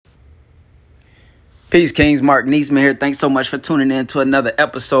Peace, Kings. Mark Neesman here. Thanks so much for tuning in to another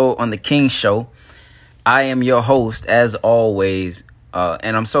episode on The King Show. I am your host, as always,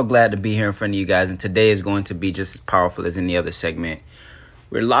 and I'm so glad to be here in front of you guys. And today is going to be just as powerful as any other segment.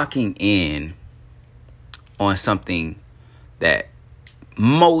 We're locking in on something that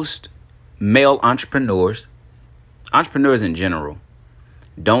most male entrepreneurs in general,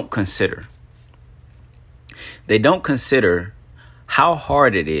 don't consider. They don't consider how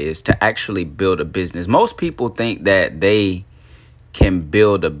hard it is to actually build a business. Most people think that they can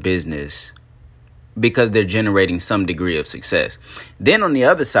build a business because they're generating some degree of success. Then on the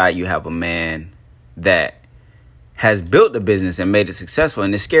other side, you have a man that has built a business and made it successful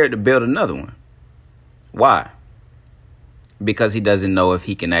and is scared to build another one. Why? Because he doesn't know if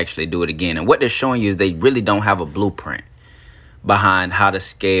he can actually do it again. And what they're showing you is they really don't have a blueprint behind how to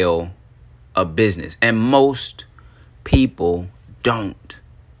scale a business. And most people don't.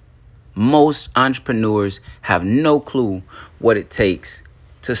 Most entrepreneurs have no clue what it takes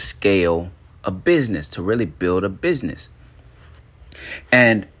to scale a business, to really build a business.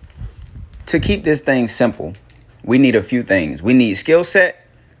 And to keep this thing simple, we need a few things. We need skill set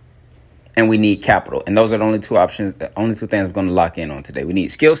and we need capital. And those are the only two options, the only two things I'm going to lock in on today. We need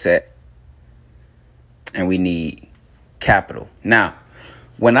skill set and we need capital. Now,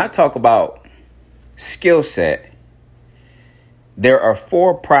 when I talk about skill set, there are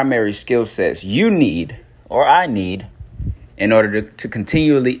four primary skill sets you need, or I need, in order to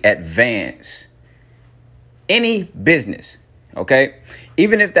continually advance any business, okay?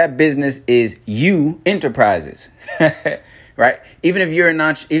 Even if that business is you enterprises, right? Even if you're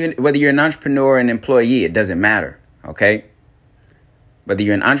whether you're an entrepreneur or an employee, it doesn't matter, okay? Whether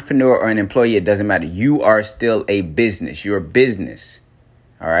you're an entrepreneur or an employee, it doesn't matter. You are still a business. You're a business,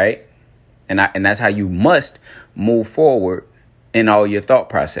 all right? And that's how you must move forward in all your thought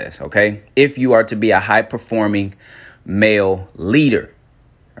process, okay? If you are to be a high-performing male leader,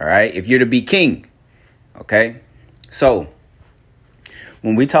 all right? If you're to be king, okay? So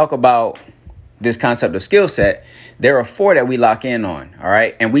when we talk about this concept of skill set, there are four that we lock in on, all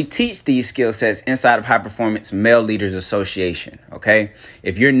right? And we teach these skill sets inside of High Performance Male Leaders Association, okay?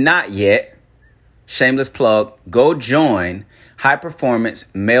 If you're not yet, shameless plug, go join High Performance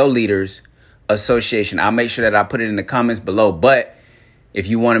Male Leaders Association. I'll make sure that I put it in the comments below. But if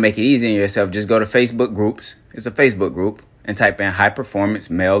you want to make it easy on yourself, just go to Facebook groups. It's a Facebook group and type in High Performance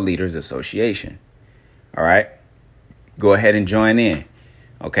Male Leaders Association. All right. Go ahead and join in.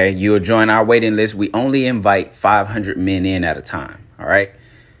 OK, you'll join our waiting list. We only invite 500 men in at a time. All right.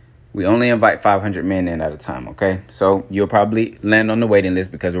 We only invite 500 men in at a time. OK, so you'll probably land on the waiting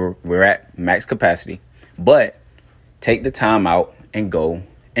list because we're at max capacity. But take the time out and go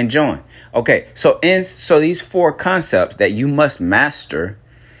and join. Okay, so these four concepts that you must master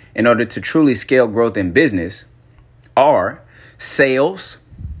in order to truly scale growth in business are sales.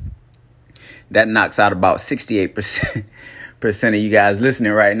 That knocks out about 68% of you guys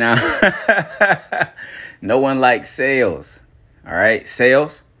listening right now. No one likes sales. All right,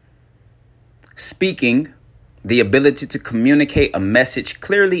 sales. Speaking, the ability to communicate a message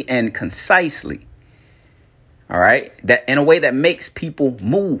clearly and concisely. All right, that in a way that makes people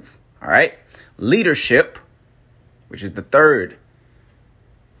move. All right, leadership, which is the third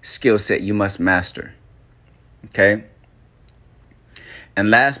skill set you must master. OK, and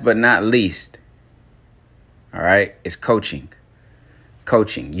last but not least, all right, is coaching.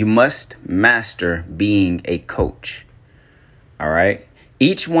 Coaching. You must master being a coach. All right,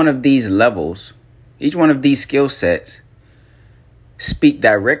 each one of these levels, each one of these skill sets speak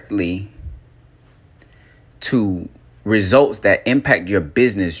directly to results that impact your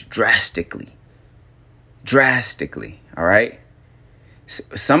business drastically. All right.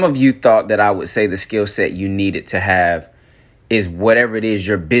 Some of you thought that I would say the skill set you needed to have is whatever it is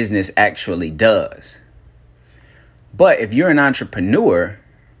your business actually does. But if you're an entrepreneur,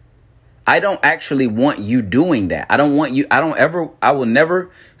 I don't actually want you doing that. I will never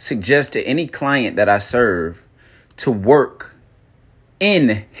suggest to any client that I serve to work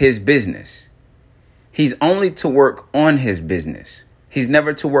in his business. He's only to work on his business. He's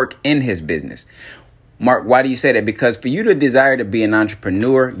never to work in his business. Mark, why do you say that? Because for you to desire to be an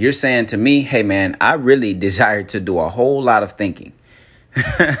entrepreneur, you're saying to me, hey, man, I really desire to do a whole lot of thinking.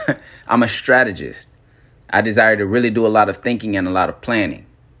 I'm a strategist. I desire to really do a lot of thinking and a lot of planning.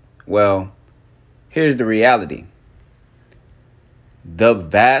 Well, here's the reality. The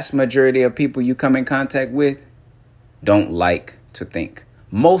vast majority of people you come in contact with don't like to think.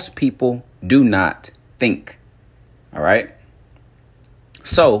 Most people do not think. All right.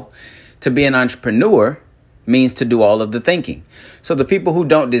 So to be an entrepreneur means to do all of the thinking. So the people who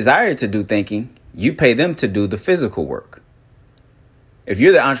don't desire to do thinking, You pay them to do the physical work. If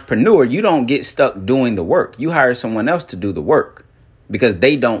you're the entrepreneur, you don't get stuck doing the work. You hire someone else to do the work because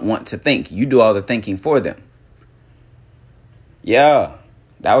they don't want to think. You do all the thinking for them. Yeah,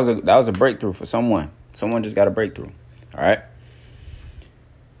 that was a breakthrough for someone. Someone just got a breakthrough. All right.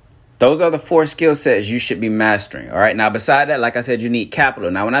 Those are the 4 skill sets you should be mastering. All right. Now, beside that, like I said, you need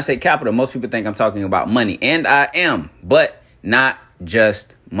capital. Now, when I say capital, most people think I'm talking about money, and I am, but not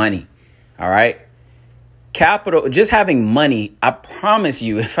just money. All right. Capital, just having money, I promise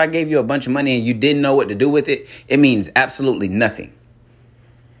you, if I gave you a bunch of money and you didn't know what to do with it, it means absolutely nothing.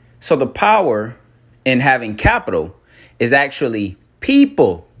 So the power in having capital is actually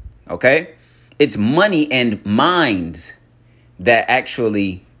people. Okay. It's money and minds that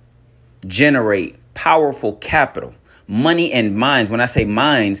actually generate powerful capital. Money and minds. When I say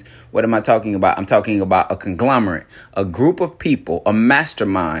minds, what am I talking about? I'm talking about a conglomerate, a group of people, a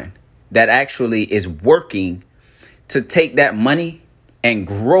mastermind that actually is working to take that money and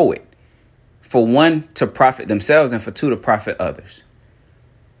grow it. For 1, to profit themselves, and for 2, to profit others.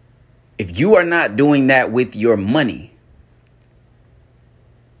 If you are not doing that with your money,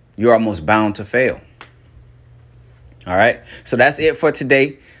 you're almost bound to fail. All right. So that's it for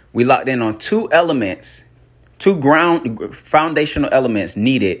today. We locked in on 2 elements, 2 foundational elements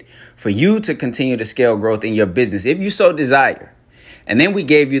needed for you to continue to scale growth in your business, if you so desire. And then we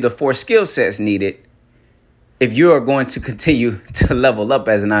gave you the 4 skill sets needed if you are going to continue to level up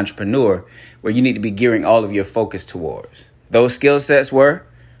as an entrepreneur, where you need to be gearing all of your focus towards. Those skill sets were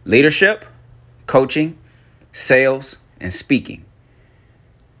leadership, coaching, sales, and speaking.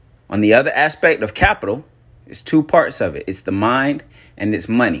 On the other aspect of capital, it's 2 parts of it. It's the mind and it's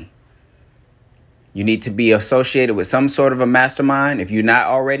money. You need to be associated with some sort of a mastermind. If you're not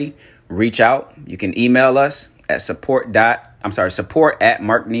already, reach out. You can email us at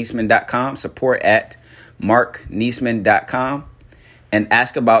support@markneesman.com, support@markneesman.com, and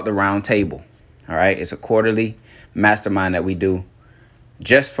ask about the round table. All right. It's a quarterly mastermind that we do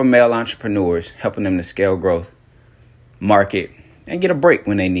just for male entrepreneurs, helping them to scale growth, market, and get a break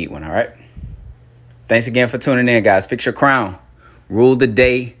when they need one. All right. Thanks again for tuning in, guys. Fix your crown. Rule the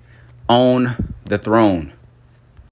day. Own the throne.